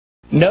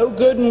know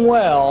good and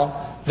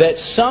well that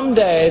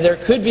someday there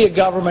could be a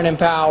government in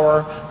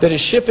power that is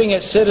shipping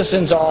its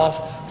citizens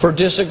off for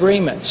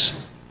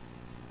disagreements.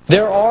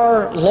 There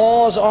are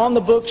laws on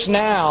the books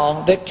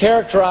now that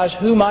characterize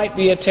who might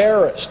be a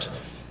terrorist.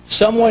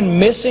 Someone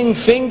missing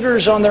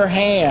fingers on their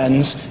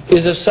hands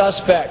is a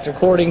suspect,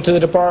 according to the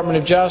Department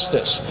of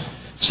Justice.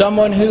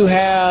 Someone who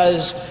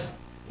has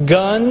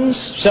guns,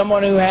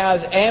 someone who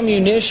has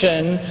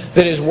ammunition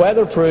that is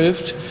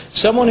weatherproofed,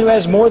 someone who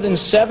has more than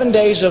 7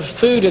 days of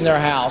food in their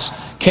house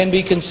can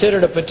be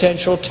considered a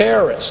potential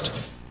terrorist.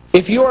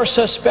 If you are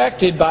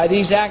suspected by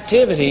these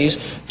activities,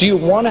 do you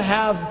want to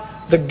have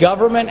the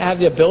government have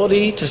the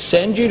ability to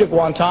send you to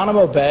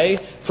Guantanamo Bay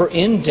for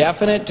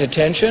indefinite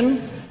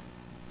detention?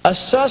 A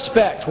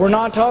suspect. We're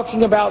not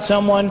talking about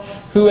someone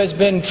who has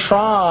been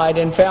tried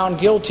and found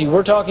guilty.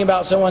 We're talking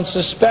about someone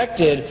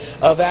suspected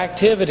of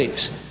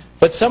activities.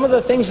 But some of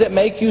the things that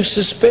make you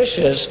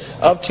suspicious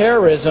of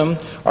terrorism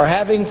are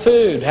having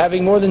food,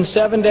 having more than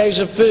 7 days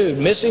of food,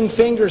 missing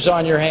fingers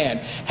on your hand,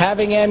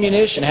 having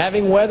ammunition,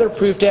 having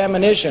weatherproofed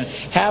ammunition,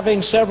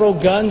 having several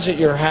guns at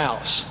your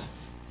house.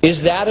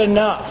 Is that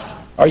enough?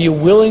 Are you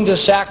willing to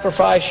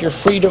sacrifice your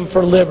freedom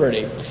for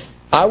liberty?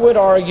 I would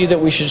argue that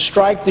we should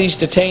strike these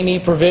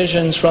detainee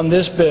provisions from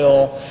this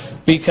bill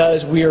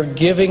because we are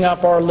giving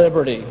up our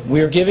liberty. We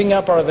are giving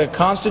up the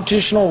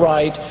constitutional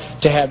right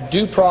to have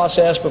due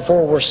process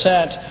before we're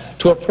sent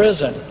to a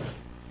prison.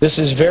 This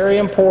is very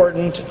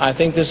important. I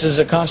think this is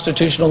a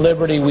constitutional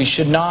liberty we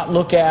should not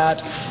look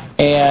at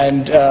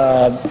and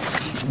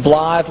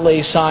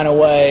blithely sign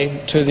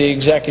away to the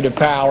executive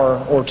power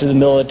or to the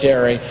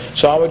military.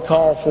 So I would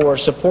call for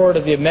support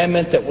of the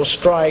amendment that will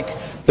strike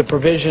the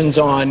provisions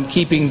on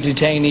keeping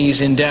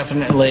detainees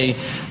indefinitely,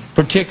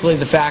 particularly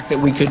the fact that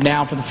we could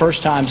now for the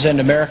first time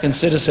send American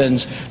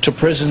citizens to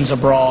prisons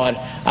abroad.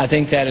 I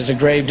think that is a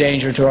grave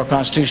danger to our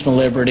constitutional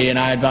liberty, and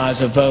I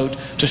advise a vote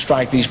to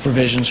strike these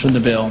provisions from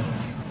the bill.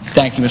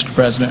 Thank you, Mr.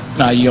 President.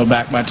 I yield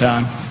back my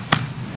time.